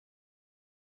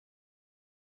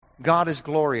God is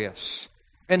glorious,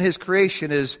 and His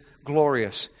creation is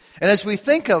glorious. And as we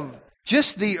think of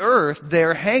just the earth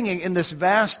there hanging in this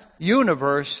vast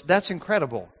universe, that's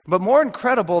incredible. But more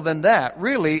incredible than that,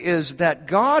 really, is that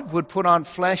God would put on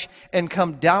flesh and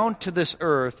come down to this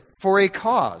earth for a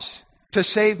cause, to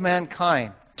save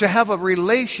mankind, to have a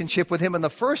relationship with Him in the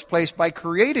first place by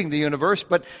creating the universe.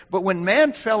 But when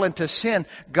man fell into sin,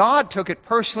 God took it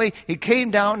personally. He came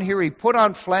down here, He put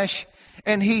on flesh,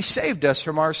 and He saved us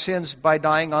from our sins by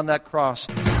dying on that cross.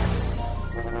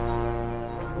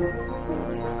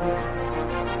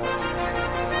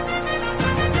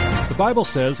 The Bible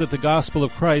says that the gospel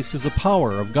of Christ is the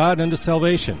power of God unto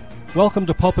salvation. Welcome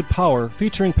to Pulpit Power,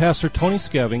 featuring Pastor Tony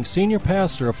Skeving, Senior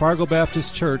Pastor of Fargo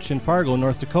Baptist Church in Fargo,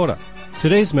 North Dakota.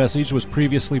 Today's message was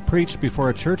previously preached before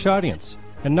a church audience.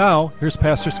 And now, here's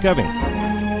Pastor Skeving.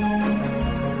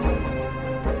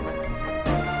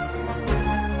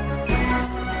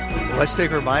 Let's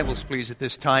take our Bibles, please, at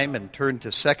this time and turn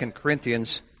to 2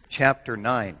 Corinthians chapter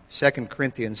 9. 2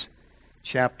 Corinthians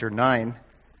chapter 9.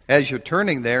 As you're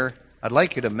turning there, I'd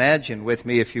like you to imagine with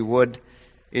me, if you would,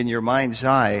 in your mind's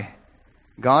eye,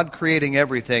 God creating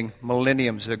everything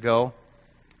millenniums ago,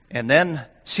 and then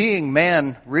seeing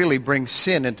man really bring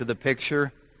sin into the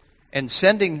picture, and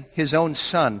sending His own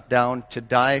Son down to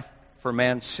die for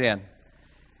man's sin.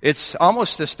 It's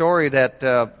almost a story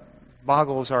that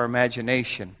boggles our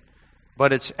imagination,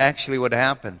 but it's actually what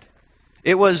happened.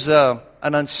 It was an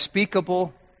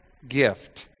unspeakable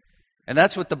gift. And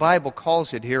that's what the Bible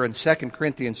calls it here in 2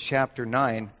 Corinthians chapter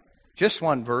 9. Just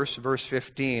one verse, verse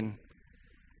 15,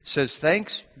 says,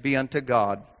 "Thanks be unto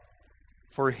God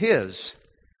for His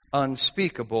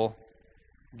unspeakable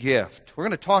gift." We're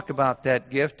going to talk about that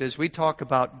gift as we talk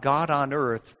about God on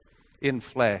earth in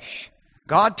flesh.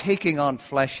 God taking on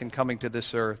flesh and coming to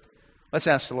this earth. Let's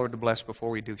ask the Lord to bless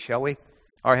before we do, shall we?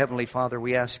 Our Heavenly Father,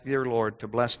 we ask, dear Lord, to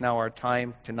bless now our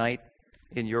time tonight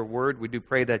in Your Word. We do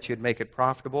pray that You'd make it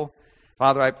profitable.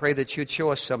 Father, I pray that You'd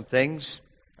show us some things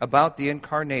about the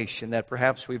incarnation that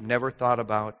perhaps we've never thought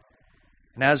about.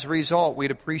 And as a result,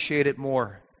 we'd appreciate it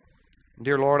more.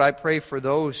 Dear Lord, I pray for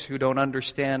those who don't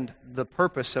understand the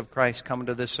purpose of Christ coming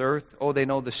to this earth. Oh, they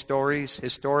know the stories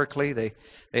historically.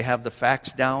 They have the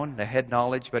facts down, the head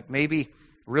knowledge, but maybe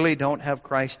really don't have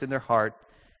Christ in their heart.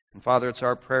 And Father, it's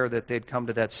our prayer that they'd come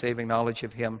to that saving knowledge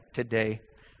of Him today.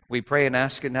 We pray and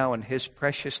ask it now in His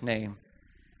precious name.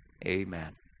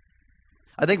 Amen.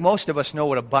 I think most of us know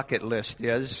what a bucket list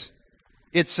is.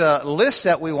 It's a list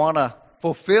that we want to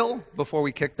fulfill before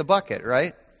we kick the bucket,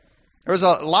 right? There's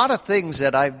a lot of things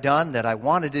that I've done that I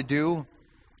wanted to do.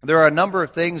 There are a number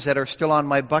of things that are still on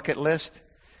my bucket list.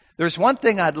 There's one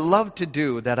thing I'd love to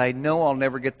do that I know I'll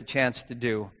never get the chance to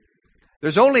do.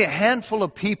 There's only a handful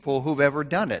of people who've ever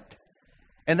done it.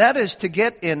 And that is to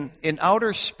get in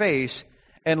outer space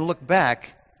and look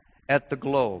back at the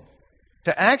globe.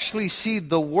 To actually see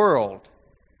the world.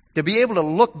 To be able to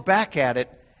look back at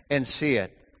it and see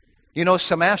it. You know,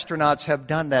 some astronauts have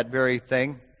done that very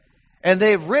thing. And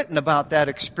they've written about that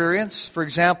experience. For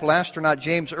example, astronaut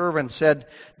James Irwin said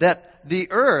that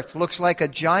the Earth looks like a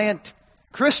giant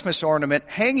Christmas ornament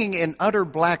hanging in utter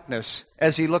blackness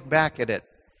as he looked back at it.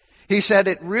 He said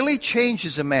it really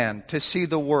changes a man to see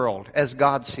the world as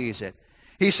God sees it.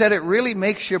 He said it really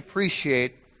makes you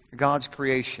appreciate God's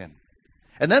creation.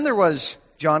 And then there was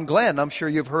John Glenn. I'm sure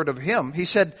you've heard of him. He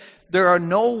said, there are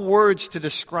no words to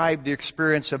describe the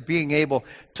experience of being able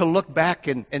to look back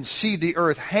and see the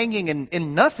earth hanging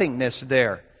in nothingness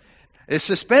there. It's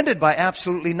suspended by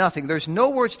absolutely nothing. There's no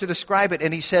words to describe it.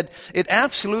 And he said, it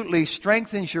absolutely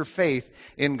strengthens your faith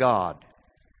in God.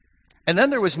 And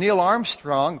then there was Neil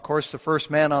Armstrong, of course, the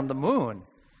first man on the moon.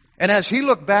 And as he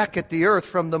looked back at the earth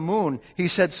from the moon, he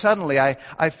said, suddenly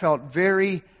I felt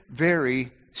very,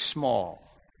 very small.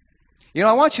 You know,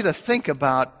 I want you to think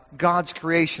about God's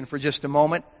creation for just a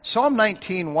moment. Psalm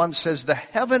 19:1 says, "The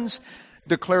heavens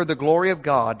declare the glory of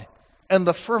God, and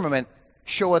the firmament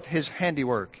showeth His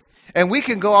handiwork." And we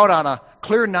can go out on a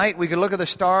clear night, we can look at the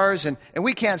stars, and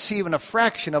we can't see even a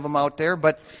fraction of them out there,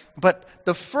 but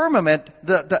the firmament,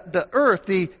 the earth,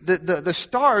 the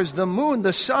stars, the moon,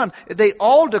 the sun, they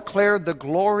all declare the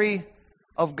glory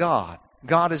of God.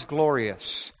 God is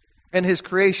glorious, and His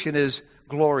creation is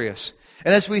glorious.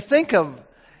 And as we think of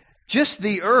just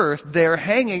the earth there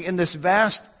hanging in this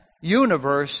vast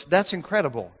universe, that's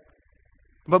incredible.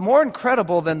 But more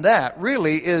incredible than that,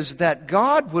 really, is that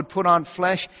God would put on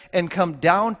flesh and come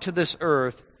down to this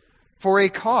earth for a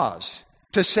cause,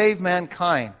 to save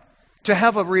mankind, to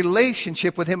have a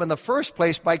relationship with Him in the first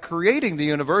place by creating the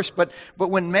universe. But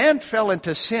when man fell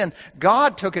into sin,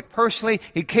 God took it personally.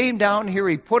 He came down here,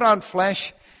 He put on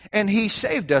flesh, And He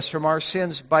saved us from our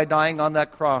sins by dying on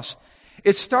that cross.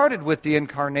 It started with the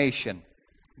incarnation.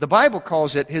 The Bible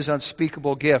calls it His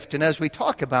unspeakable gift. And as we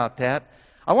talk about that,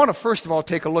 I want to first of all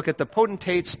take a look at the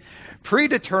potentate's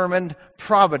predetermined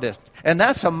providence. And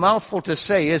that's a mouthful to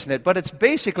say, isn't it? But it's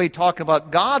basically talking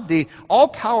about God, the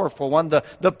all-powerful one,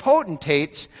 the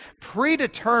potentate's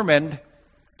predetermined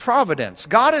providence.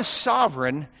 God is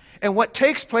sovereign, and what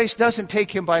takes place doesn't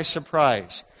take Him by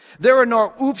surprise. There are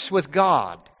no oops with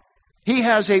God. He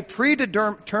has a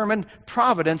predetermined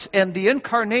providence, and the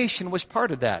incarnation was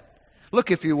part of that. Look,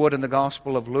 if you would, in the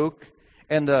Gospel of Luke,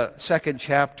 in the 2nd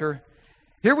chapter.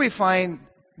 Here we find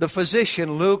the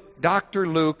physician, Luke, Dr.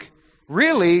 Luke,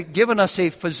 really giving us a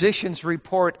physician's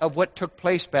report of what took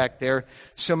place back there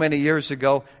so many years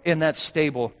ago in that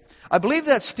stable. I believe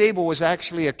that stable was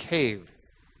actually a cave.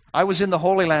 I was in the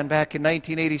Holy Land back in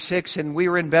 1986, and we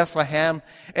were in Bethlehem,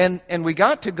 and we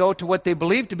got to go to what they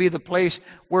believed to be the place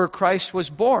where Christ was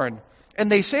born. And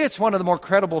they say it's one of the more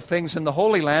credible things in the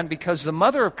Holy Land because the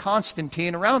mother of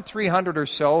Constantine, around 300 or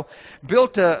so,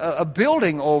 built a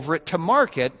building over it to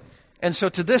mark it. And so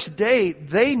to this day,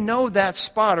 they know that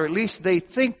spot, or at least they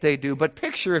think they do. But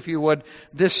picture, if you would,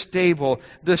 this stable,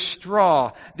 the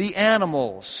straw, the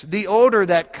animals, the odor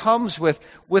that comes with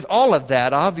all of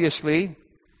that, obviously.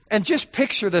 And just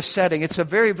picture the setting. It's a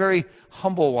very, very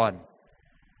humble one.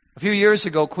 A few years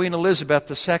ago, Queen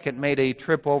Elizabeth II made a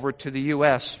trip over to the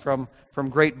U.S. from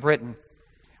Great Britain.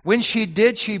 When she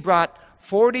did, she brought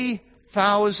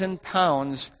 40,000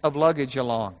 pounds of luggage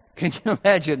along. Can you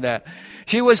imagine that?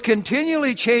 She was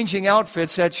continually changing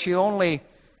outfits that she only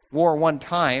wore one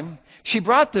time. She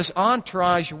brought this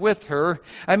entourage with her.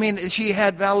 I mean, she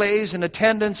had valets and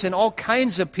attendants and all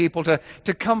kinds of people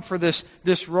to come for this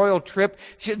royal trip.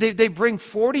 They bring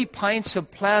 40 pints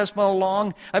of plasma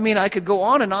along. I mean, I could go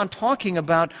on and on talking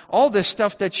about all this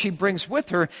stuff that she brings with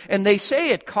her. And they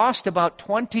say it cost about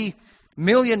 $20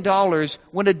 million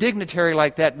when a dignitary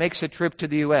like that makes a trip to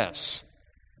the U.S.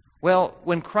 Well,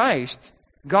 when Christ,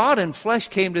 God in flesh,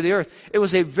 came to the earth, it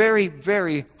was a very,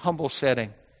 very humble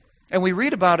setting. And we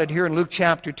read about it here in Luke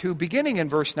chapter 2, beginning in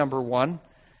verse number 1.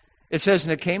 It says,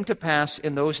 "And it came to pass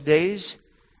in those days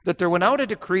that there went out a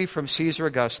decree from Caesar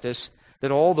Augustus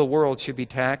that all the world should be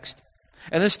taxed.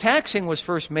 And this taxing was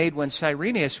first made when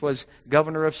Cyrenius was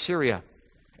governor of Syria.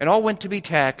 And all went to be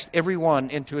taxed, every one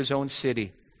into his own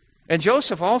city. And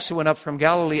Joseph also went up from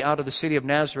Galilee out of the city of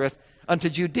Nazareth unto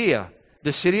Judea,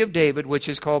 the city of David, which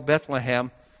is called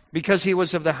Bethlehem, because he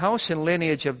was of the house and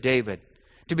lineage of David,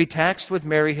 to be taxed with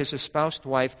Mary, his espoused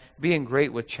wife, being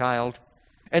great with child.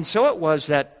 And so it was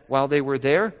that while they were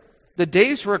there, the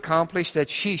days were accomplished that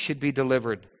she should be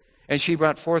delivered. And she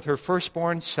brought forth her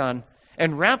firstborn son,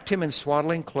 and wrapped him in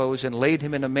swaddling clothes, and laid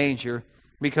him in a manger,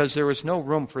 because there was no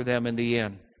room for them in the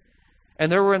inn. And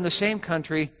there were in the same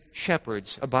country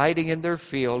shepherds, abiding in their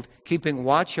field, keeping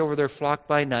watch over their flock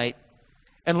by night.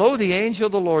 And lo, the angel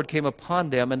of the Lord came upon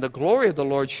them, and the glory of the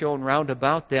Lord shone round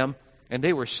about them, and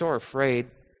they were sore afraid.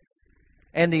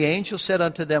 And the angel said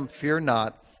unto them, Fear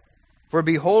not, for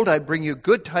behold, I bring you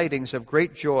good tidings of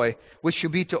great joy, which shall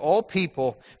be to all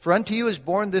people. For unto you is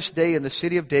born this day in the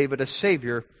city of David a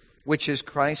Savior, which is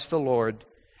Christ the Lord.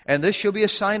 And this shall be a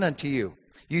sign unto you.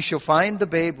 You shall find the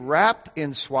babe wrapped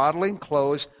in swaddling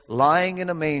clothes, lying in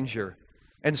a manger.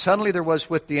 And suddenly there was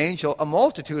with the angel a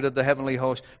multitude of the heavenly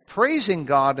host, praising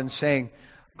God and saying,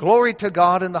 Glory to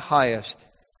God in the highest,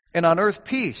 and on earth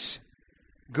peace,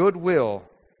 goodwill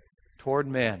toward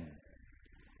men.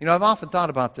 You know, I've often thought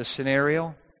about this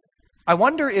scenario. I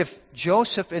wonder if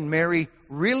Joseph and Mary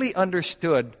really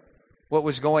understood what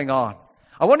was going on.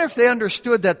 I wonder if they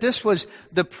understood that this was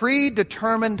the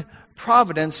predetermined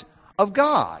providence of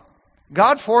God.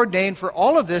 God foreordained for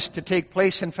all of this to take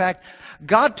place. In fact,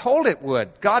 God told it would.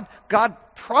 God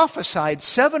prophesied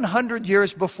 700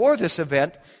 years before this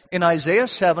event in Isaiah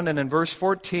 7 and in verse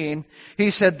 14.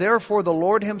 He said, Therefore the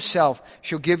Lord himself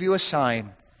shall give you a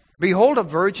sign. Behold, a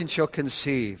virgin shall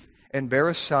conceive and bear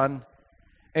a son,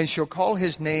 and shall call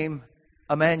his name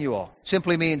Emmanuel.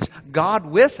 Simply means God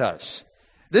with us.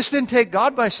 This didn't take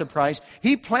God by surprise.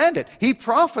 He planned it. He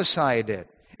prophesied it.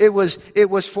 It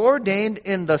was foreordained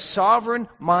in the sovereign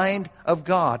mind of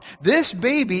God. This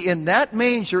baby in that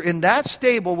manger, in that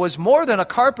stable, was more than a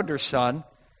carpenter's son.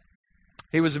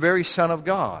 He was the very Son of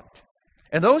God.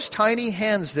 And those tiny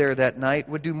hands there that night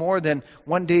would do more than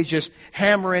one day just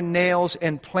hammer in nails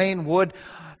and plain wood.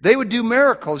 They would do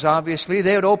miracles, obviously.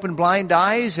 They would open blind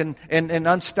eyes and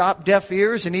unstop deaf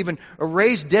ears and even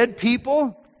raise dead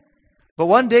people. But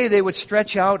one day they would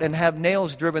stretch out and have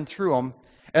nails driven through them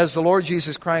as the Lord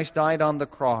Jesus Christ died on the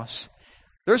cross.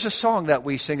 There's a song that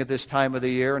we sing at this time of the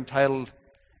year entitled,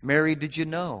 Mary, did you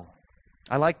know?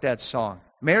 I like that song.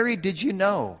 Mary, did you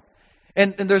know?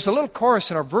 And there's a little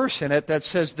chorus in our verse in it that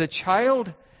says, the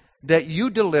child that you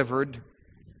delivered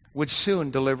would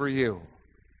soon deliver you.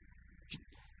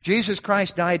 Jesus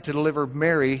Christ died to deliver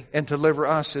Mary and to deliver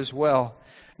us as well.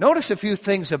 Notice a few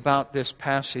things about this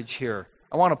passage here.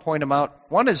 I want to point them out.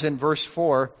 One is in verse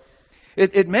 4.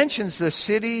 It mentions the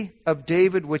city of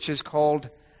David, which is called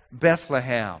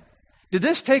Bethlehem. Did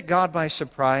this take God by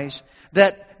surprise?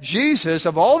 That Jesus,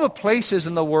 of all the places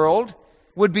in the world,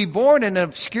 would be born in an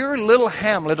obscure little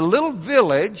hamlet, a little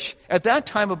village, at that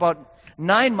time about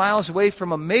 9 miles away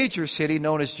from a major city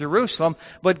known as Jerusalem,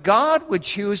 but God would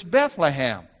choose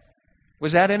Bethlehem.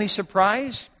 Was that any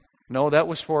surprise? No, that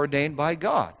was foreordained by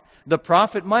God. The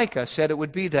prophet Micah said it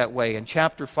would be that way. In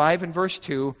chapter 5 and verse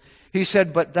 2, he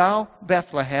said, But thou,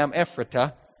 Bethlehem,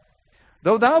 Ephratah,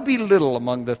 though thou be little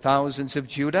among the thousands of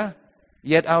Judah,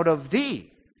 yet out of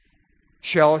thee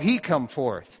shall he come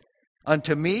forth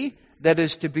unto me that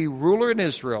is to be ruler in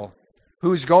Israel,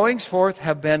 whose goings forth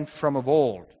have been from of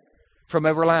old, from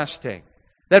everlasting.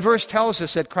 That verse tells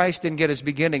us that Christ didn't get his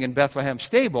beginning in Bethlehem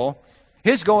stable.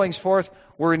 His goings forth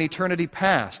were in eternity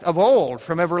past, of old,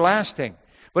 from everlasting.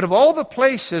 But of all the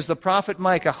places, the prophet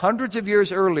Micah, hundreds of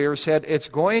years earlier, said it's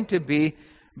going to be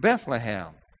Bethlehem.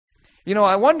 You know,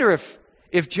 I wonder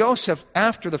if Joseph,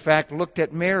 after the fact, looked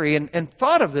at Mary and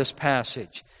thought of this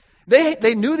passage.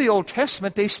 They knew the Old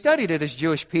Testament. They studied it as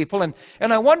Jewish people. And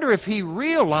I wonder if he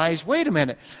realized, wait a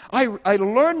minute, I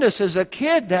learned this as a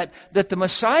kid that the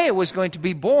Messiah was going to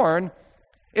be born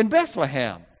in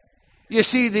Bethlehem. You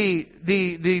see,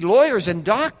 the lawyers and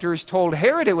doctors told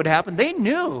Herod it would happen. They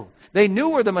knew. They knew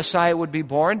where the Messiah would be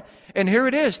born. And here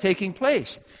it is taking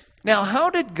place. Now, how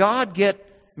did God get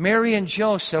Mary and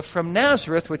Joseph from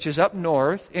Nazareth, which is up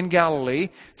north in Galilee,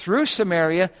 through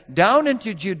Samaria, down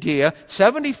into Judea,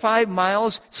 75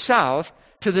 miles south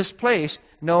to this place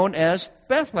known as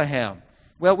Bethlehem?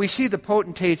 Well, we see the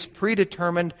potentate's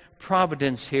predetermined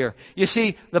providence here. You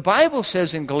see, the Bible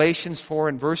says in Galatians 4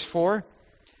 and verse 4,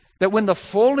 that when the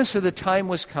fullness of the time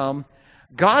was come,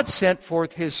 God sent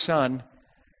forth his Son,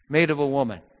 made of a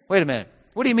woman. Wait a minute.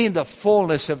 What do you mean the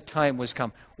fullness of time was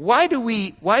come? Why do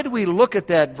we look at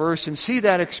that verse and see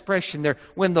that expression there?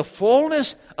 When the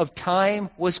fullness of time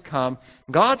was come,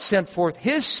 God sent forth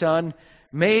his Son,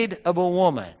 made of a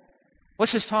woman.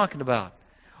 What's this talking about?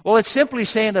 Well, it's simply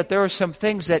saying that there are some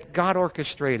things that God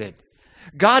orchestrated.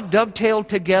 God dovetailed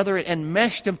together and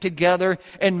meshed them together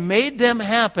and made them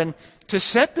happen to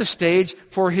set the stage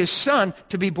for his Son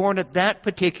to be born at that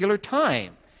particular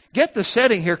time. Get the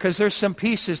setting here, because there's some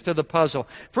pieces to the puzzle.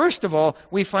 First of all,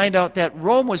 we find out that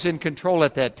Rome was in control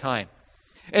at that time.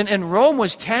 And Rome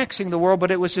was taxing the world,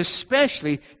 but it was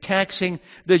especially taxing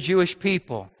the Jewish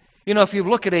people. You know, if you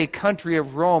look at a country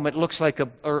of Rome, it looks like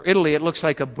or Italy, it looks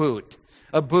like a boot.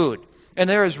 And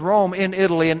there is Rome in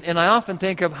Italy, and I often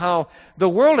think of how the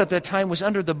world at that time was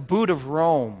under the boot of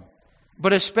Rome,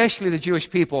 but especially the Jewish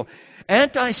people.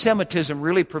 Anti-Semitism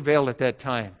really prevailed at that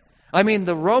time. I mean,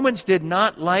 the Romans did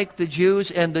not like the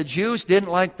Jews, and the Jews didn't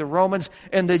like the Romans,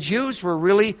 and the Jews were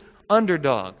really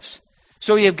underdogs.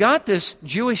 So you've got this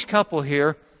Jewish couple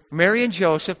here, Mary and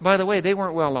Joseph. By the way, they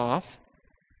weren't well off.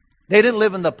 They didn't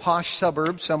live in the posh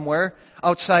suburbs somewhere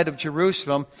outside of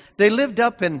Jerusalem. They lived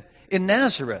up in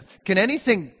Nazareth. Can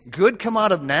anything good come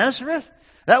out of Nazareth?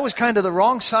 That was kind of the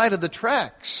wrong side of the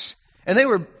tracks. And they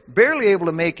were barely able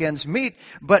to make ends meet,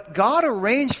 but God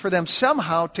arranged for them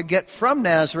somehow to get from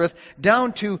Nazareth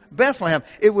down to Bethlehem.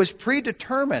 It was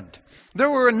predetermined. There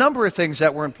were a number of things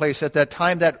that were in place at that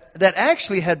time that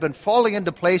actually had been falling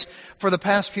into place for the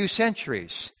past few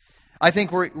centuries. I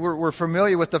think we're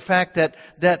familiar with the fact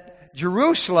that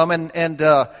Jerusalem and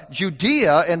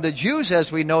Judea and the Jews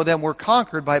as we know them were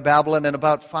conquered by Babylon in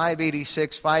about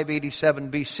 586,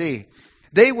 587 BC.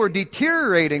 They were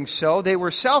deteriorating so, they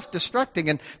were self-destructing,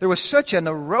 and there was such an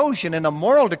erosion and a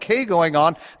moral decay going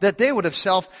on that they would have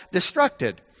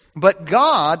self-destructed. But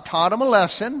God taught them a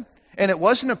lesson, and it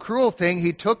wasn't a cruel thing.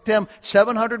 He took them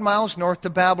 700 miles north to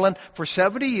Babylon for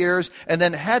 70 years and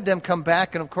then had them come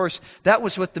back, and of course, that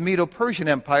was with the Medo-Persian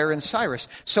Empire and Cyrus.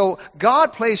 So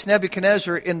God placed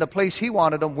Nebuchadnezzar in the place he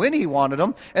wanted him, when he wanted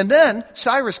him, and then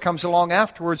Cyrus comes along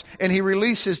afterwards, and he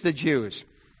releases the Jews.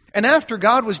 And after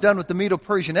God was done with the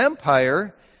Medo-Persian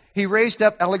Empire, he raised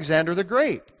up Alexander the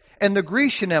Great and the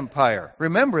Grecian Empire.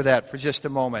 Remember that for just a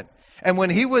moment. And when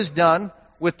he was done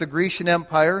with the Grecian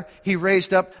Empire, he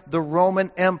raised up the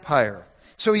Roman Empire.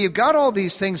 So you've got all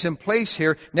these things in place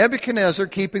here. Nebuchadnezzar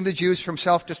keeping the Jews from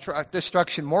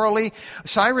self-destruction morally.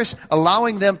 Cyrus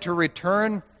allowing them to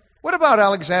return. What about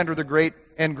Alexander the Great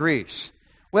and Greece?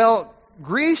 Well,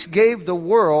 Greece gave the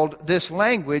world this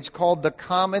language called the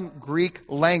Common Greek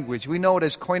language. We know it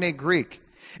as Koine Greek.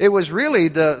 It was really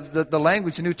the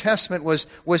language the New Testament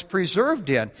was preserved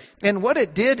in. And what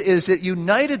it did is it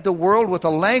united the world with a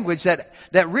language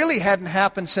that really hadn't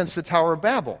happened since the Tower of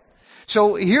Babel.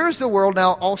 So here's the world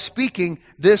now all speaking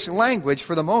this language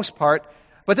for the most part.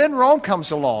 But then Rome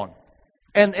comes along.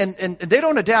 And they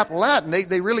don't adapt Latin.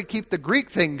 They really keep the Greek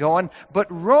thing going. But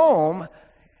Rome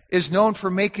is known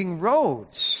for making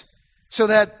roads so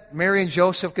that Mary and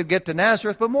Joseph could get to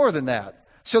Nazareth, but more than that.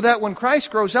 So that when Christ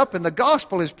grows up and the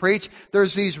gospel is preached,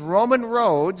 there's these Roman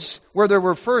roads where there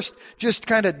were first just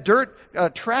kind of dirt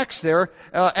tracks there,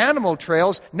 animal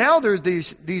trails. Now there's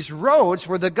these roads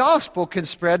where the gospel can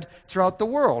spread throughout the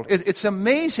world. It's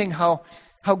amazing how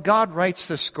God writes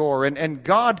the score and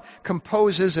God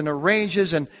composes and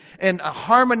arranges and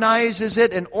harmonizes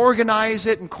it and organizes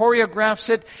it and choreographs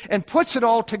it and puts it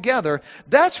all together.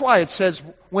 That's why it says,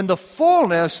 when the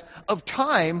fullness of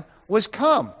time was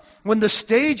come, when the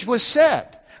stage was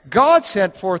set, God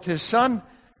sent forth His Son,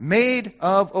 made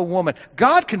of a woman.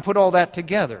 God can put all that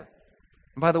together.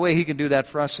 And by the way, He can do that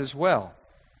for us as well.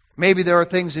 Maybe there are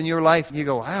things in your life and you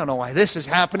go, I don't know why this is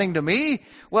happening to me.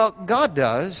 Well, God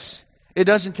does. It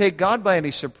doesn't take God by any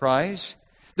surprise.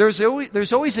 There's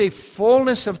always a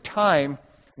fullness of time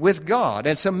with God.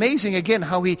 And it's amazing, again,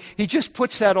 how He just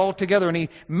puts that all together and He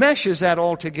meshes that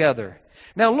all together.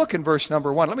 Now look in verse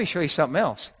number 1. Let me show you something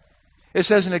else. It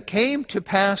says, and it came to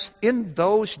pass in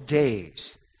those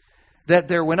days that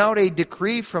there went out a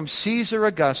decree from Caesar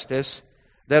Augustus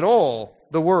that all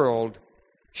the world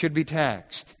should be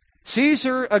taxed.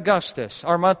 Caesar Augustus,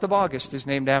 our month of August is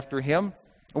named after him.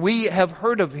 We have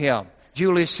heard of him.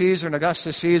 Julius Caesar and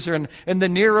Augustus Caesar and the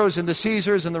Neros and the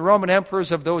Caesars and the Roman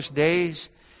emperors of those days.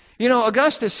 You know,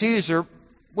 Augustus Caesar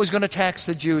was going to tax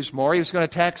the Jews more. He was going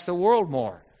to tax the world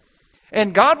more.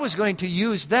 And God was going to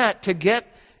use that to get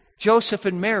Joseph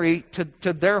and Mary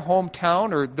to their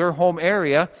hometown or their home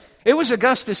area. It was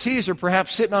Augustus Caesar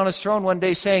perhaps sitting on his throne one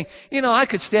day saying, you know, I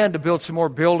could stand to build some more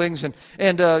buildings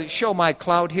and show my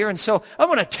clout here, and so I'm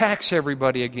going to tax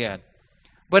everybody again.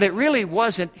 But it really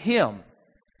wasn't him.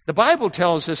 The Bible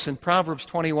tells us in Proverbs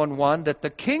 21:1 that the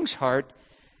king's heart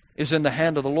is in the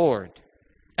hand of the Lord.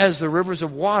 As the rivers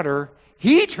of water,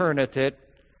 He turneth it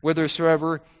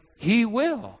whithersoever He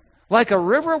will. Like a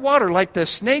river of water, like the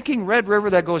snaking red river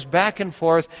that goes back and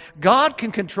forth, God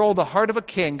can control the heart of a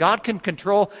king. God can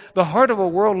control the heart of a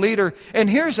world leader. And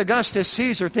here's Augustus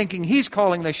Caesar thinking he's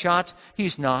calling the shots.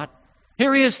 He's not.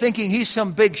 Here he is thinking he's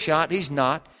some big shot. He's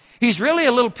not. He's really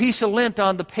a little piece of lint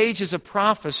on the pages of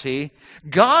prophecy.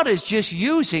 God is just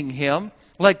using him,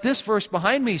 like this verse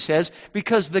behind me says,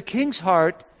 because the king's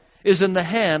heart is in the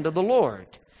hand of the Lord.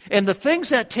 And the things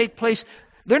that take place,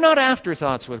 they're not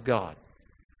afterthoughts with God.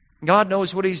 God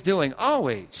knows what He's doing,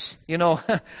 always. You know,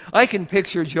 I can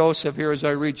picture Joseph here as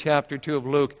I read chapter 2 of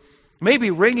Luke, maybe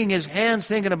wringing his hands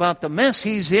thinking about the mess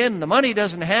he's in, the money he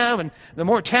doesn't have, and the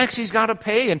more tax he's got to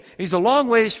pay, and he's a long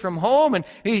ways from home, and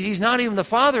he's not even the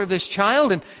father of this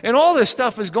child, and all this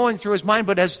stuff is going through his mind.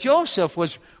 But as Joseph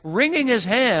was wringing his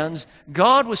hands,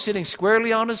 God was sitting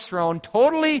squarely on His throne,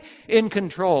 totally in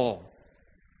control.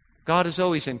 God is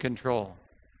always in control.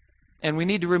 And we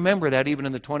need to remember that even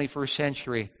in the 21st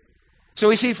century. So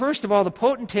we see, first of all, the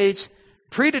potentate's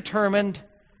predetermined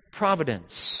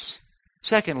providence.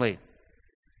 Secondly,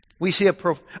 we see a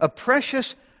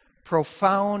precious,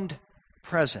 profound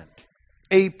present.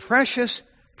 A precious,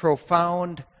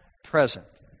 profound present.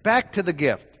 Back to the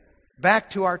gift.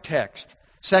 Back to our text.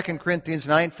 2 Corinthians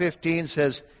 9:15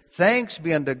 says, thanks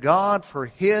be unto God for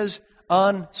His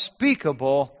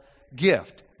unspeakable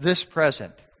gift, this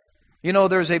present. You know,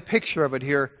 there's a picture of it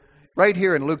here. Right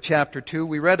here in Luke chapter 2,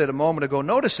 we read it a moment ago.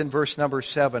 Notice in verse number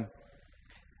 7.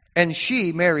 And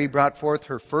she, Mary, brought forth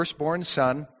her firstborn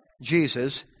son,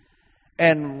 Jesus,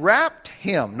 and wrapped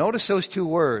Him. Notice those two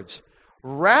words.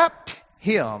 Wrapped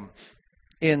Him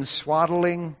in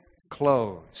swaddling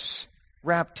clothes.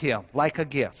 Wrapped Him like a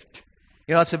gift.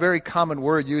 You know, it's a very common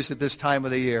word used at this time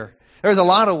of the year. There's a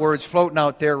lot of words floating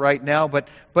out there right now, but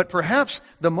perhaps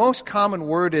the most common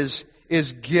word is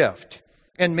gift.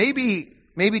 And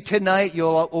maybe tonight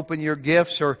you'll open your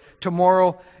gifts, or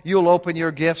tomorrow you'll open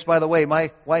your gifts. By the way,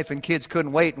 my wife and kids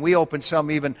couldn't wait, and we opened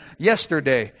some even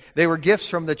yesterday. They were gifts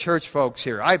from the church folks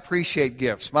here. I appreciate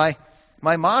gifts. My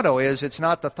motto is, it's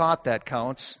not the thought that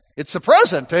counts, it's the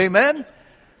present. Amen?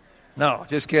 No,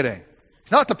 just kidding.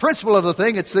 It's not the principle of the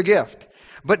thing, it's the gift.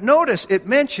 But notice it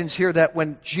mentions here that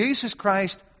when Jesus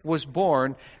Christ was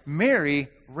born, Mary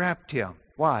wrapped Him.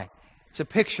 Why? It's a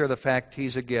picture of the fact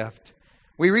He's a gift.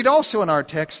 We read also in our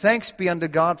text, thanks be unto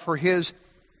God for His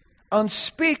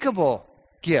Unspeakable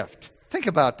gift. Think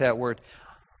about that word.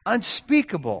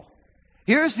 Unspeakable.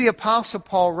 Here's the Apostle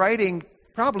Paul writing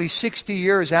probably 60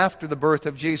 years after the birth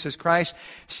of Jesus Christ,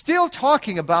 still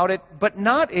talking about it, but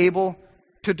not able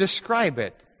to describe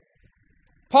it.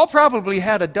 Paul probably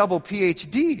had a double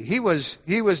PhD. He was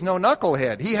no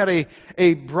knucklehead. He had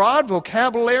a broad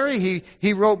vocabulary.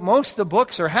 He wrote most of the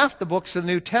books, or half the books of the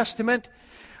New Testament.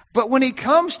 But when he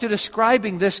comes to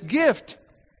describing this gift,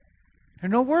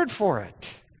 there's no word for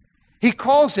it. He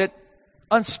calls it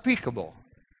unspeakable.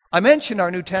 I mentioned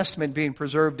our New Testament being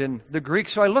preserved in the Greek,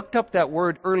 so I looked up that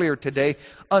word earlier today,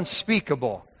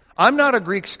 unspeakable. I'm not a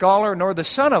Greek scholar, nor the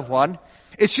son of one.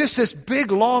 It's just this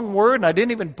big, long word, and I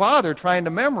didn't even bother trying to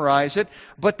memorize it,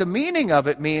 but the meaning of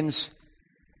it means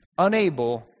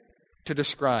unable to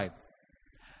describe.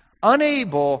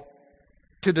 Unable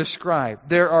to describe.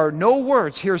 There are no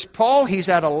words. Here's Paul. He's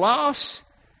at a loss.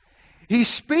 He's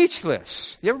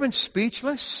speechless. You ever been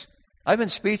speechless? I've been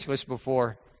speechless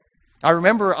before. I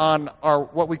remember on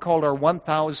what we called our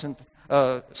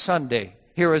 1000th Sunday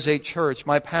here as a church,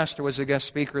 my pastor was a guest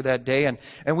speaker that day, and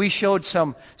we showed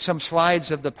some slides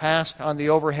of the past on the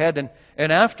overhead,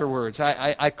 and afterwards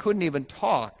I couldn't even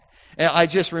talk. And I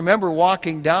just remember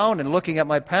walking down and looking at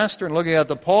my pastor and looking at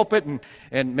the pulpit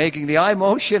and making the eye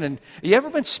motion. And you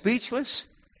ever been speechless?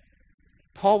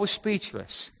 Paul was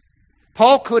speechless.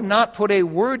 Paul could not put a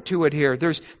word to it here.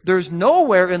 There's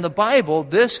nowhere in the Bible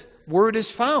this word is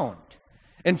found.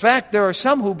 In fact, there are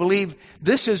some who believe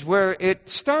this is where it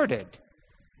started,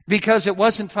 because it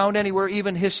wasn't found anywhere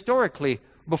even historically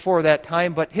before that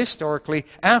time, but historically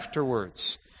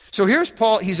afterwards. So here's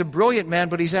Paul. He's a brilliant man,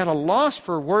 but he's at a loss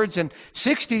for words, and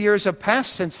 60 years have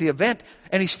passed since the event,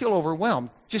 and he's still overwhelmed.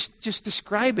 Just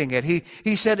describing it.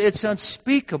 He said it's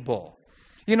unspeakable.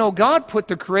 You know, God put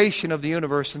the creation of the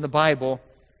universe in the Bible,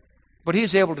 but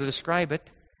He's able to describe it.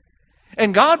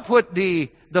 And God put the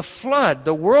flood,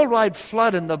 the worldwide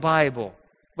flood in the Bible,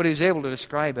 but He's able to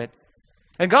describe it.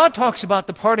 And God talks about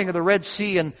the parting of the Red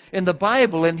Sea in the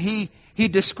Bible, and He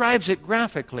describes it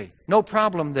graphically. No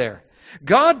problem there.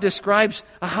 God describes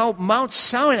how Mount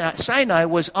Sinai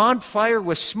was on fire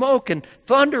with smoke and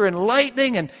thunder and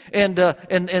lightning and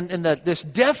this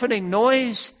deafening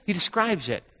noise. He describes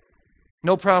it.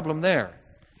 No problem there.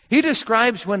 He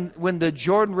describes when the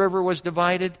Jordan River was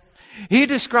divided. He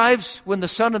describes when the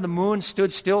sun and the moon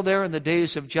stood still there in the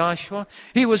days of Joshua.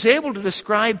 He was able to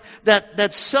describe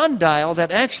that sundial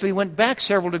that actually went back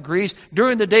several degrees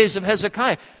during the days of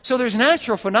Hezekiah. So there's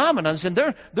natural phenomena,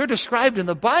 and they're described in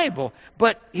the Bible.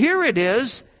 But here it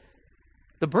is,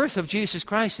 the birth of Jesus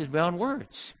Christ is beyond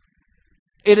words.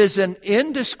 It is an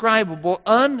indescribable,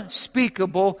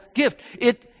 unspeakable gift.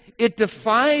 It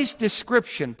defies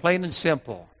description, plain and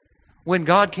simple. When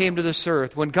God came to this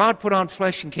earth, when God put on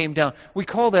flesh and came down, we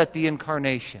call that the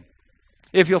incarnation.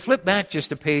 If you'll flip back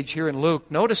just a page here in Luke,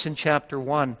 notice in chapter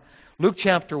 1, Luke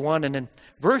chapter 1, and in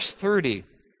verse 30,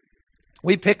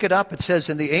 we pick it up. It says,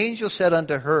 "And the angel said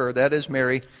unto her," that is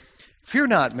Mary, "Fear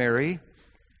not, Mary,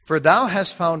 for thou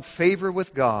hast found favor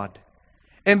with God.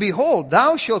 And behold,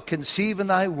 thou shalt conceive in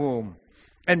thy womb,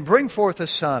 and bring forth a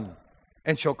son,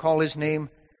 and shall call his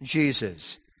name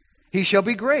Jesus. He shall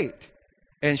be great,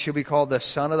 and shall be called the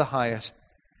Son of the Highest.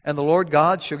 And the Lord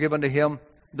God shall give unto him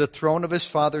the throne of his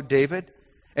father David,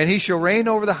 and he shall reign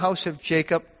over the house of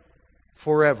Jacob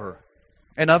forever.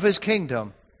 And of his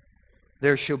kingdom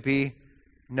there shall be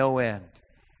no end."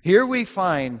 Here we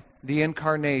find the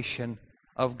incarnation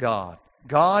of God.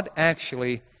 God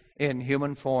actually in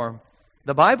human form.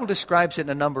 The Bible describes it in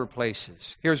a number of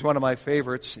places. Here's one of my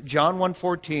favorites. John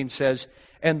 1:14 says,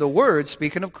 "And the Word,"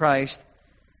 speaking of Christ,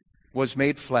 "was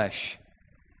made flesh,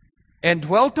 and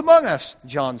dwelt among us,"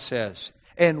 John says,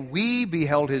 "and we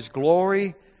beheld His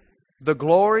glory. The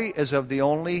glory is of the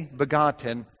only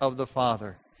begotten of the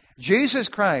Father." Jesus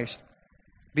Christ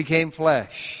became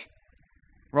flesh.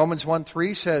 Romans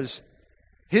 1:3 says,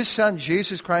 "His Son,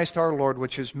 Jesus Christ our Lord,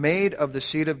 which is made of the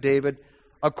seed of David,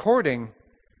 according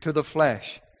to the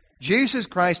flesh." Jesus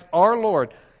Christ our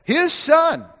Lord, His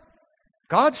Son,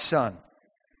 God's Son,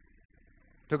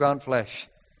 took on flesh.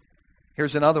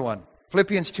 Here's another one.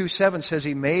 Philippians 2:7 says,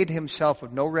 "He made Himself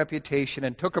of no reputation,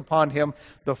 and took upon Him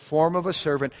the form of a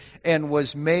servant, and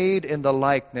was made in the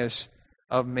likeness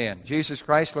of men." Jesus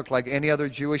Christ looked like any other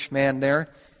Jewish man there.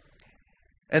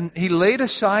 And He laid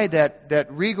aside that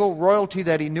regal royalty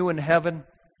that He knew in heaven.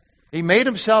 He made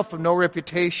Himself of no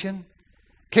reputation,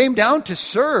 came down to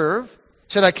serve,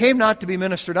 said, "I came not to be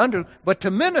ministered unto, but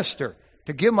to minister,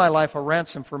 to give my life a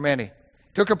ransom for many."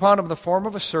 Took upon Him the form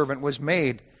of a servant, was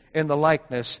made in the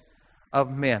likeness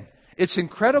of men. It's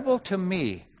incredible to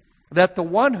me that the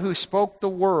one who spoke the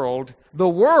world, the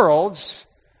worlds,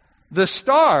 the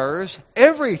stars,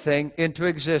 everything into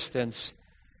existence,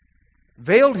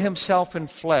 veiled himself in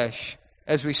flesh,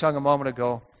 as we sung a moment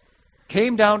ago,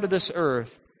 came down to this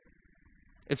earth.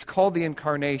 It's called the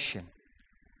Incarnation.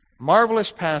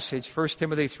 Marvelous passage, 1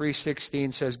 Timothy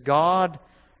 3:16 says, God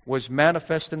was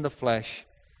manifest in the flesh,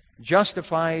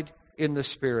 justified in the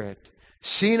Spirit,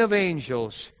 seen of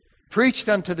angels, preached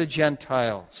unto the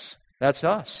Gentiles. That's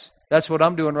us. That's what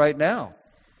I'm doing right now.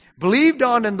 Believed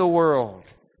on in the world,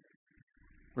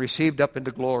 received up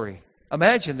into glory.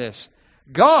 Imagine this.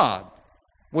 God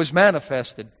was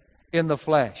manifested in the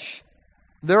flesh.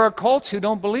 There are cults who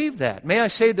don't believe that. May I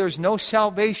say there's no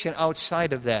salvation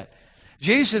outside of that.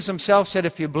 Jesus himself said,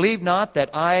 if you believe not that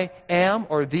I am,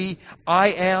 or the I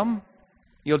am,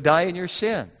 you'll die in your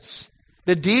sins.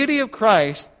 The deity of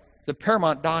Christ, the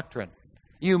paramount doctrine.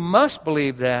 You must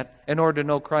believe that in order to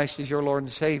know Christ as your Lord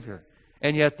and Savior.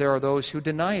 And yet there are those who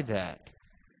deny that.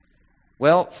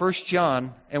 Well, 1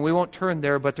 John, and we won't turn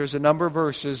there, but there's a number of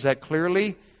verses that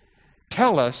clearly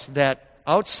tell us that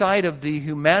outside of the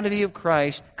humanity of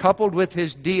Christ, coupled with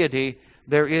His deity,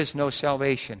 there is no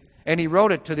salvation. And he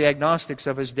wrote it to the agnostics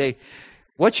of his day.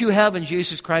 What you have in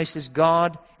Jesus Christ is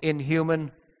God in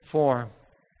human form.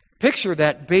 Picture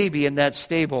that baby in that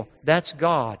stable. That's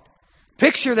God.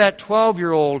 Picture that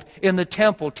 12-year-old in the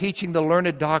temple teaching the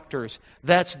learned doctors.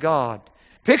 That's God.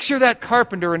 Picture that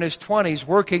carpenter in his 20s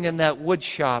working in that wood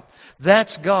shop.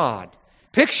 That's God.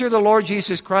 Picture the Lord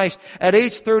Jesus Christ at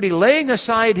age 30 laying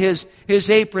aside his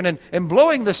apron and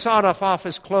blowing the sod off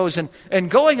his clothes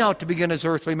and going out to begin His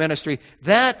earthly ministry.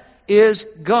 That is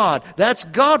God. That's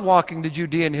God walking the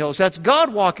Judean hills. That's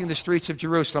God walking the streets of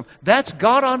Jerusalem. That's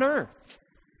God on earth.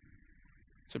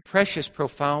 It's a precious,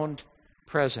 profound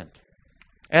present.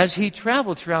 As He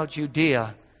traveled throughout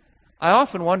Judea, I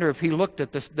often wonder if He looked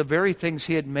at the very things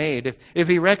He had made, if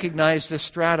He recognized the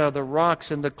strata, the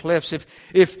rocks, and the cliffs,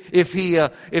 if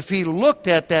He looked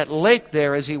at that lake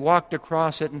there as He walked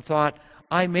across it and thought,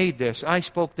 I made this, I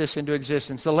spoke this into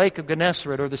existence. The lake of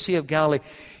Gennesaret or the Sea of Galilee,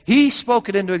 He spoke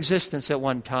it into existence at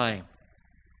one time.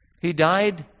 He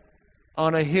died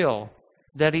on a hill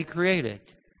that He created.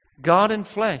 God in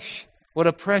flesh. What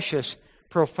a precious,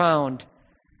 profound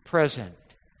present.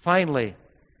 Finally,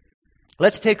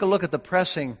 let's take a look at the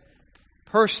pressing,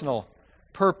 personal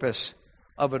purpose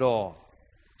of it all.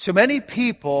 So many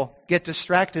people get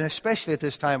distracted, especially at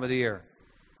this time of the year.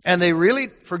 And they really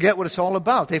forget what it's all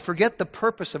about. They forget the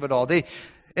purpose of it all.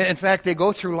 In fact, they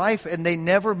go through life and they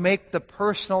never make the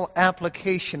personal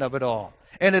application of it all.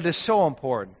 And it is so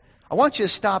important. I want you to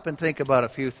stop and think about a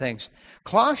few things.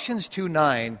 Colossians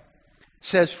 2:9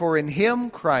 says, For in Him,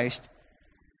 Christ,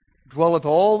 dwelleth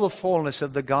all the fullness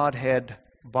of the Godhead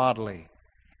bodily.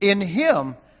 In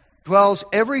Him dwells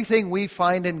everything we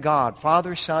find in God,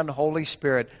 Father, Son, Holy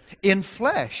Spirit, in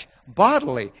flesh,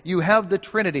 bodily. You have the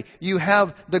Trinity. You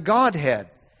have the Godhead.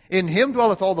 In Him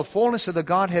dwelleth all the fullness of the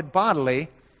Godhead bodily.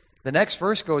 The next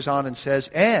verse goes on and says,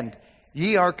 And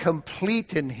ye are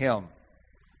complete in Him,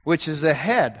 which is the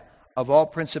head of all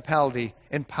principality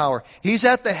and power. He's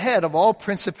at the head of all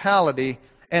principality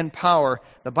and power.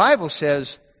 The Bible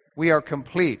says we are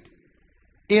complete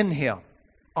in Him.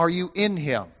 Are you in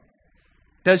Him?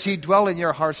 Does He dwell in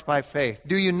your hearts by faith?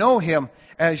 Do you know Him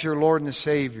as your Lord and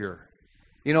Savior?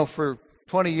 You know, for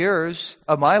 20 years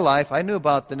of my life, I knew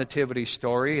about the Nativity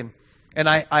story, and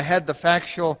I had the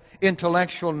factual,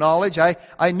 intellectual knowledge.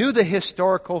 I knew the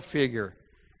historical figure,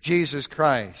 Jesus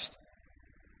Christ.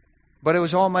 But it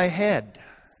was all my head.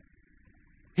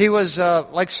 He was,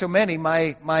 like so many,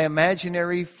 my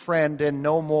imaginary friend and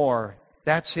no more.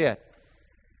 That's it.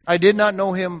 I did not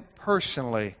know Him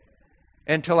personally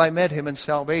until I met Him in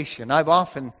salvation. I've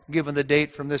often given the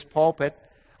date from this pulpit.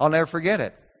 I'll never forget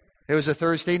it. It was a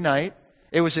Thursday night.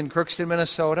 It was in Crookston,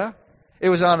 Minnesota. It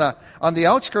was on the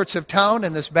outskirts of town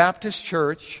in this Baptist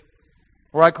church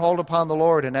where I called upon the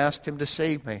Lord and asked Him to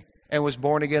save me and was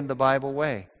born again the Bible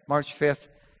way. March 5th,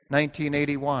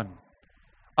 1981.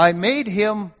 I made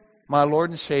Him my Lord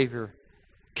and Savior.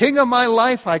 King of my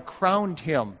life, I crowned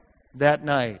Him that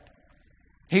night.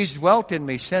 He's dwelt in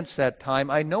me since that time.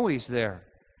 I know He's there.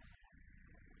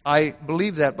 I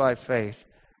believe that by faith.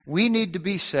 We need to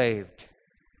be saved.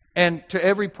 And to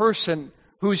every person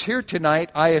who's here tonight,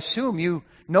 I assume you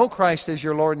know Christ as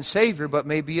your Lord and Savior, but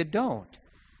maybe you don't.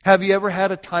 Have you ever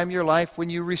had a time in your life when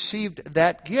you received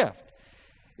that gift?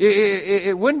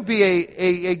 It wouldn't be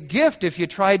a gift if you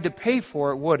tried to pay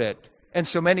for it, would it? And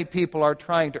so many people are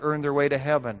trying to earn their way to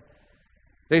heaven.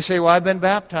 They say, well, I've been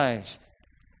baptized.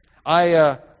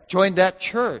 I joined that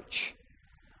church.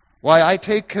 Why, I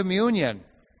take communion.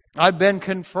 I've been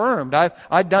confirmed.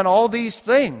 I've done all these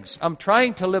things. I'm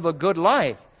trying to live a good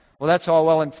life. Well, that's all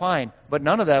well and fine, but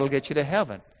none of that will get you to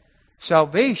heaven.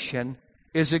 Salvation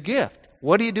is a gift.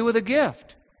 What do you do with a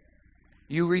gift?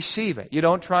 You receive it. You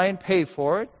don't try and pay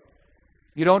for it.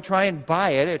 You don't try and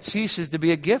buy it. It ceases to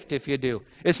be a gift if you do.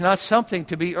 It's not something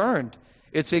to be earned.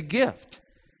 It's a gift.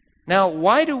 Now,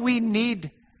 why do we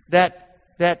need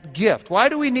that gift? Why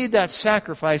do we need that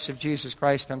sacrifice of Jesus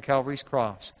Christ on Calvary's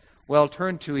cross? Well,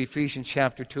 turn to Ephesians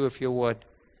chapter 2 if you would.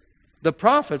 The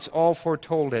prophets all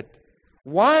foretold it.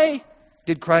 Why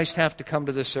did Christ have to come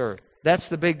to this earth? That's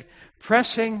the big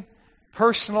pressing,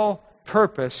 personal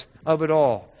purpose of it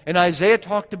all. And Isaiah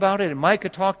talked about it, and Micah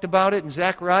talked about it, and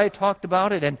Zechariah talked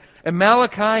about it, and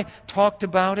Malachi talked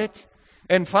about it.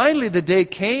 And finally the day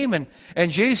came,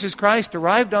 and Jesus Christ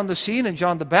arrived on the scene, and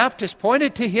John the Baptist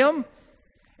pointed to him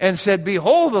and said,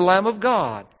 "Behold the Lamb of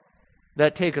God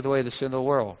that taketh away the sin of the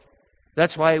world."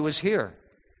 That's why he was here,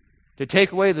 to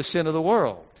take away the sin of the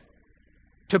world,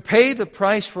 to pay the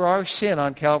price for our sin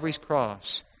on Calvary's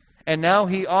cross. And now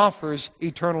he offers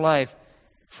eternal life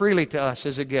freely to us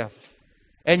as a gift.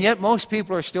 And yet most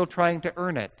people are still trying to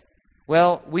earn it.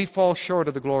 Well, we fall short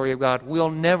of the glory of God. We'll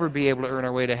never be able to earn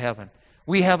our way to heaven.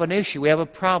 We have an issue. We have a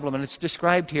problem, and it's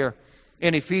described here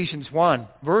in Ephesians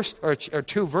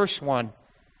 2, verse 1. It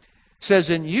says,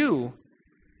 "In you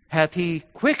hath he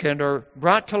quickened," or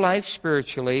brought to life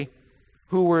spiritually,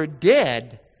 "who were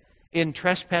dead in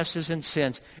trespasses and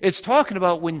sins." It's talking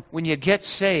about when you get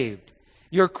saved.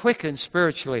 You're quickened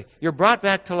spiritually. You're brought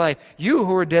back to life. You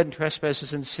who were dead in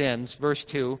trespasses and sins, verse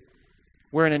 2,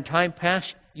 wherein in time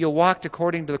past you walked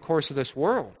according to the course of this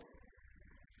world,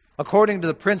 according to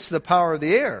the prince of the power of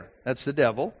the air, that's the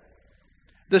devil,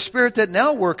 the spirit that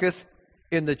now worketh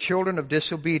in the children of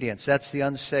disobedience, that's the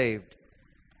unsaved,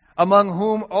 among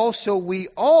whom also we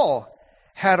all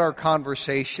had our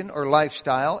conversation or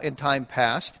lifestyle in time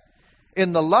past,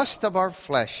 in the lust of our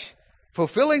flesh,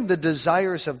 fulfilling the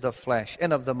desires of the flesh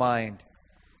and of the mind,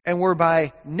 and were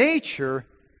by nature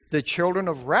the children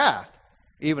of wrath,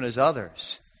 even as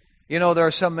others. You know, there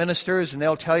are some ministers, and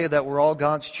they'll tell you that we're all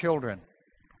God's children.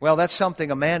 Well, that's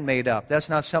something a man made up. That's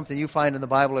not something you find in the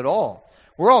Bible at all.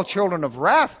 We're all children of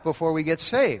wrath before we get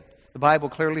saved. The Bible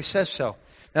clearly says so.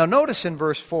 Now notice in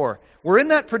verse 4, we're in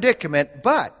that predicament,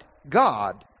 but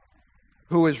God,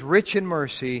 who is rich in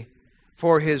mercy,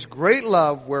 for his great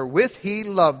love wherewith he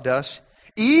loved us,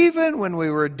 even when we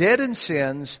were dead in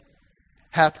sins,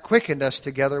 hath quickened us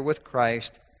together with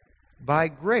Christ. By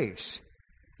grace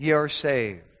ye are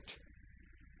saved.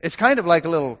 It's kind of like a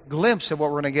little glimpse of what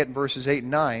we're going to get in verses 8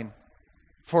 and 9.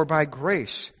 For by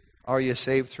grace are ye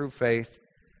saved through faith,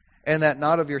 and that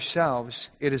not of yourselves,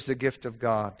 it is the gift of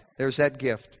God. There's that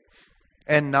gift.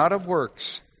 And not of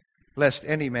works, lest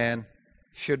any man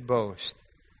should boast.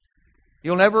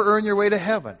 You'll never earn your way to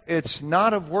heaven. It's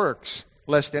not of works,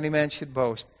 lest any man should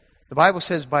boast. The Bible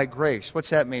says by grace. What's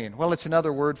that mean? Well, it's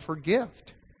another word for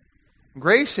gift.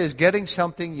 Grace is getting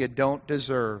something you don't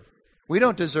deserve. We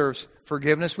don't deserve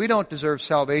forgiveness. We don't deserve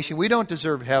salvation. We don't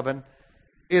deserve heaven.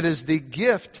 It is the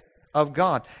gift of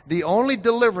God. The only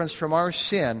deliverance from our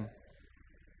sin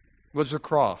was the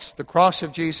cross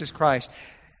of Jesus Christ.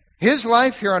 His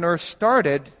life here on earth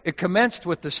it commenced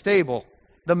with the stable,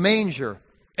 the manger.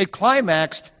 It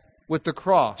climaxed with the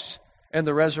cross and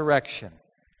the resurrection.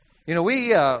 You know,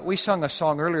 we sung a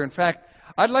song earlier. In fact,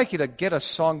 I'd like you to get a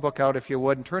songbook out if you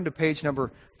would and turn to page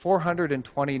number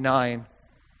 429.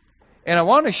 And I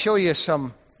want to show you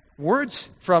some words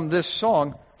from this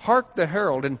song, Hark the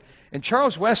Herald. And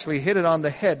Charles Wesley hit it on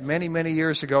the head many, many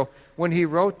years ago when he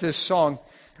wrote this song.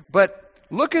 But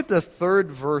look at the third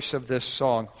verse of this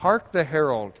song, Hark the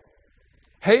Herald.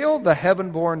 Hail the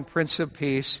heaven-born Prince of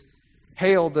Peace.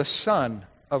 Hail the Son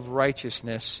of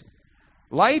Righteousness.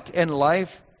 Light and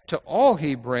life to all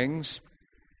he brings,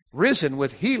 risen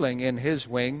with healing in his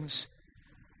wings.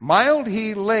 Mild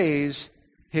he lays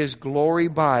his glory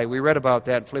by. We read about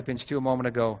that in Philippians 2 a moment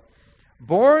ago.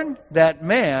 Born that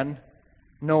man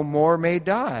no more may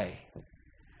die.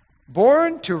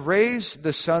 Born to raise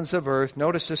the sons of earth.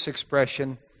 Notice this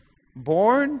expression.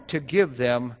 Born to give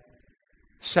them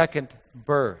second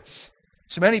birth.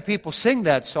 So many people sing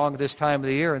that song this time of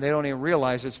the year and they don't even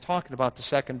realize it's talking about the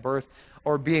second birth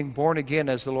or being born again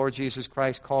as the Lord Jesus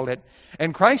Christ called it.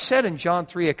 And Christ said in John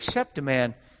 3, except a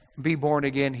man be born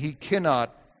again, he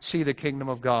cannot see the kingdom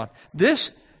of God.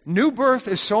 This new birth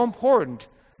is so important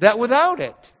that without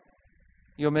it,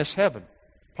 you'll miss heaven.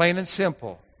 Plain and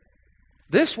simple.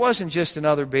 This wasn't just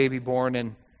another baby born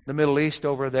in the Middle East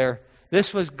over there.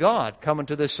 This was God coming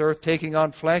to this earth, taking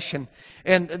on flesh.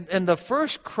 And the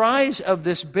first cries of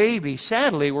this baby,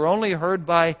 sadly, were only heard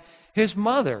by his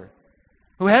mother,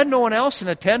 who had no one else in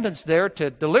attendance there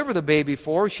to deliver the baby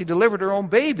for her. She delivered her own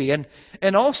baby.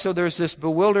 And also there's this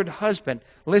bewildered husband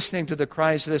listening to the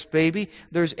cries of this baby.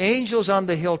 There's angels on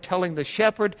the hill telling the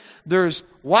shepherd. There's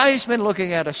wise men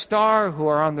looking at a star who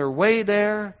are on their way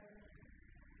there.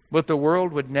 But the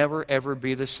world would never, ever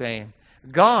be the same.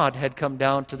 God had come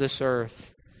down to this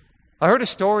earth. I heard a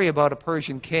story about a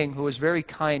Persian king who was very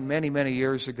kind many, many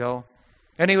years ago.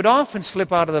 And he would often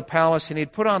slip out of the palace and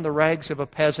he'd put on the rags of a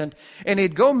peasant and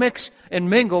he'd go mix and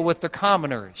mingle with the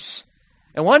commoners.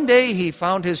 And one day he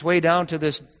found his way down to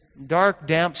this dark,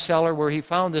 damp cellar where he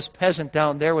found this peasant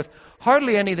down there with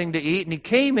hardly anything to eat. And he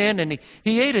came in and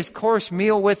he ate his course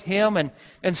meal with him and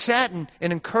sat and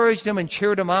encouraged him and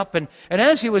cheered him up. And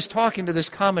as he was talking to this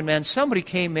common man, somebody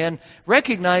came in,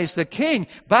 recognized the king,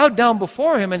 bowed down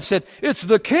before him and said, "It's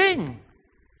the king."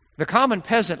 The common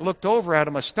peasant looked over at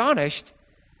him astonished.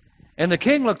 And the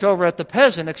king looked over at the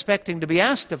peasant expecting to be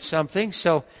asked of something.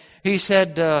 So he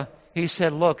said,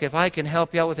 "Look, if I can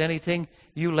help you out with anything,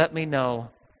 you let me know."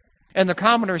 And the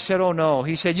commoner said, "Oh no."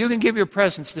 He said, "You can give your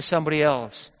presents to somebody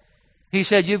else." He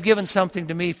said, "You've given something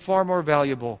to me far more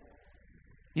valuable.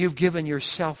 You've given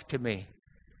yourself to me."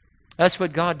 That's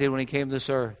what God did when He came to this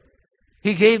earth.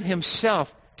 He gave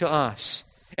Himself to us.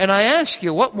 And I ask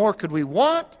you, what more could we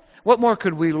want? What more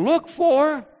could we look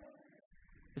for?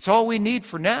 It's all we need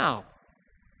for now.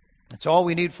 It's all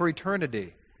we need for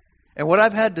eternity. And what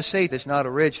I've had to say is not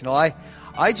original.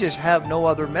 I just have no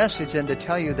other message than to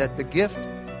tell you that the gift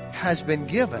has been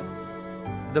given.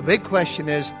 The big question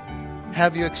is,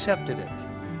 have you accepted it?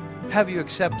 Have you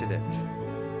accepted it?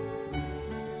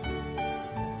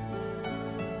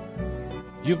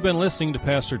 You've been listening to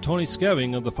Pastor Tony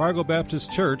Skeving of the Fargo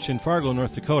Baptist Church in Fargo,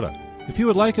 North Dakota. If you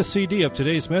would like a CD of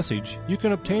today's message, you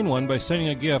can obtain one by sending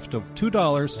a gift of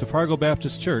 $2 to Fargo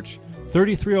Baptist Church,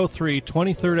 3303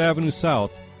 23rd Avenue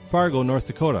South, Fargo, North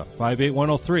Dakota,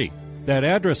 58103. That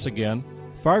address again,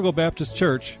 Fargo Baptist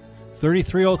Church,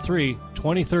 3303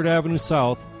 23rd Avenue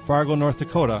South, Fargo, North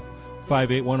Dakota,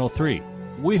 58103.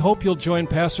 We hope you'll join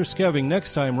Pastor Skeving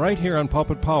next time right here on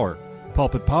Pulpit Power.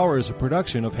 Pulpit Power is a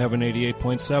production of Heaven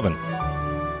 88.7.